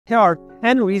Here are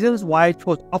 10 reasons why I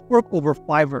chose Upwork over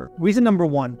Fiverr. Reason number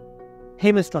 1,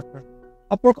 payment structure.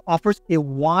 Upwork offers a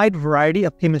wide variety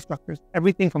of payment structures,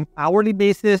 everything from hourly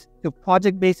basis to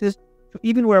project basis to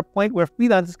even a point where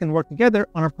freelancers can work together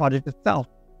on a project itself.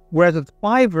 Whereas with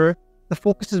Fiverr, the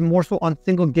focus is more so on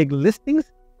single gig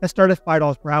listings that start at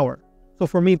 $5 per hour. So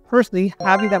for me personally,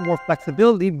 having that more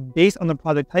flexibility based on the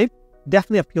project type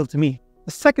definitely appealed to me.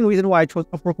 The second reason why I chose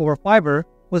Upwork over Fiverr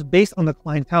was based on the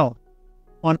clientele.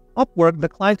 On Upwork, the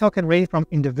clientele can range from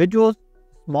individuals,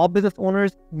 small business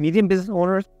owners, medium business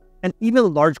owners, and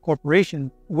even large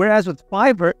corporations. Whereas with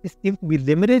Fiverr, it seems to be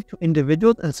limited to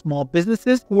individuals and small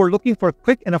businesses who are looking for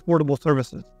quick and affordable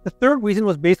services. The third reason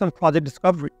was based on project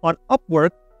discovery. On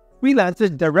Upwork,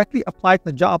 freelancers directly apply to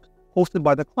the jobs posted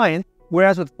by the client,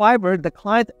 whereas with Fiverr, the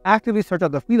client actively search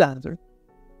out the freelancer.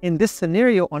 In this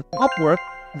scenario on Upwork,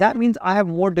 that means I have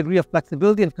more degree of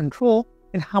flexibility and control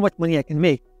in how much money I can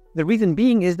make. The reason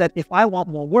being is that if I want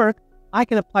more work, I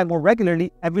can apply more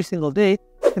regularly every single day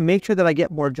to make sure that I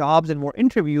get more jobs and more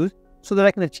interviews so that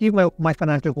I can achieve my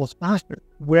financial goals faster.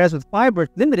 Whereas with Fiverr,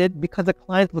 it's limited because the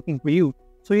client's looking for you.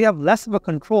 So you have less of a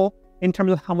control in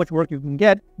terms of how much work you can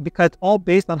get because it's all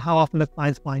based on how often the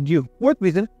clients find you. Fourth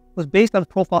reason was based on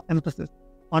profile emphasis.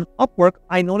 On Upwork,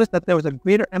 I noticed that there was a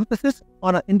greater emphasis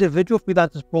on an individual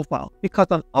freelancer's profile because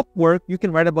on Upwork, you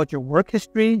can write about your work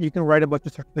history, you can write about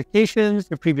your certifications,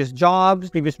 your previous jobs,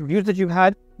 previous reviews that you've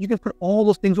had. You can put all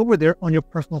those things over there on your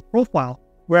personal profile.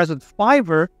 Whereas with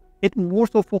Fiverr, it more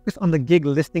so focused on the gig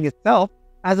listing itself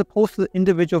as opposed to the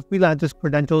individual freelancer's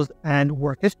credentials and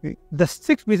work history. The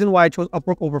sixth reason why I chose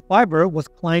Upwork over Fiverr was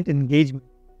client engagement.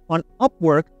 On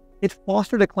Upwork, it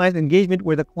fostered a client engagement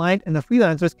where the client and the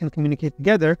freelancers can communicate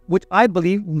together, which I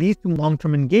believe leads to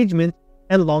long-term engagement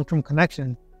and long-term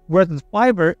connection. Whereas with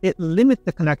Fiverr, it limits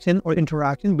the connection or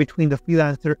interaction between the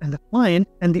freelancer and the client,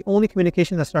 and the only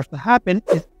communication that starts to happen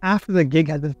is after the gig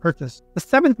has been purchased. The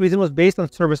seventh reason was based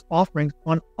on service offerings.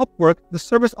 On Upwork, the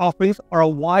service offerings are a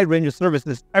wide range of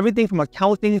services, everything from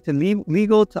accounting to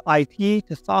legal to IT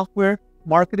to software,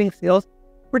 marketing, sales,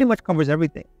 pretty much covers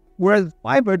everything. Whereas with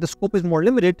Fiverr, the scope is more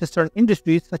limited to certain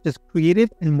industries such as creative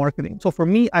and marketing. So for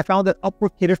me, I found that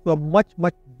Upwork caters to a much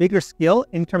bigger scale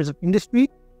in terms of industry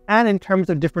and in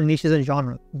terms of different niches and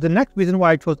genres. The next reason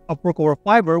why I chose Upwork over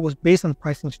Fiverr was based on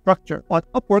pricing structure. On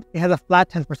Upwork, it has a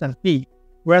flat 10% fee,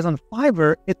 whereas on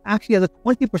Fiverr, it actually has a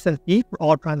 20% fee for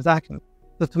all transactions.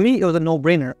 So to me, it was a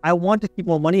no-brainer. I want to keep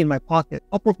more money in my pocket.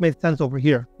 Upwork made sense over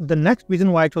here. The next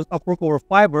reason why I chose Upwork over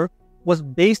Fiverr was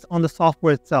based on the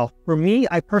software itself. For me,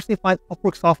 I personally find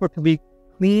Upwork software to be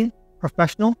clean,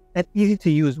 professional, and easy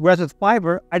to use. Whereas with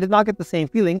Fiverr, I did not get the same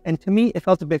feeling, and to me, it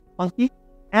felt a bit funky,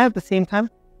 and at the same time,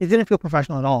 it didn't feel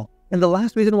professional at all. And the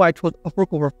last reason why I chose Upwork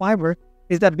over Fiverr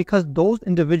is that because those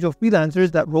individual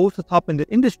freelancers that rose to the top in the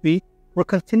industry were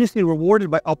continuously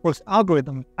rewarded by Upwork's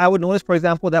algorithm. I would notice, for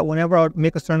example, that whenever I would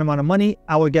make a certain amount of money,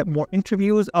 I would get more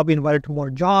interviews, I'll be invited to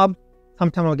more jobs,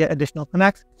 sometimes I'll get additional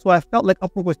connects. So I felt like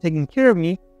Upwork was taking care of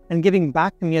me and giving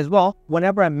back to me as well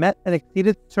whenever I met and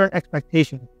exceeded certain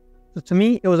expectations. So to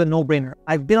me, it was a no-brainer.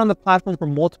 I've been on the platform for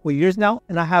multiple years now,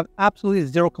 and I have absolutely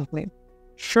zero complaints.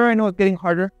 Sure, I know it's getting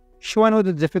harder. Sure, I know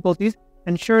the difficulties.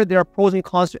 And sure, there are pros and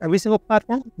cons to every single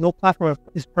platform. No platform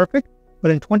is perfect. But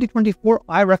in 2024,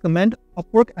 I recommend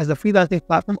Upwork as the freelancing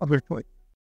platform of your choice.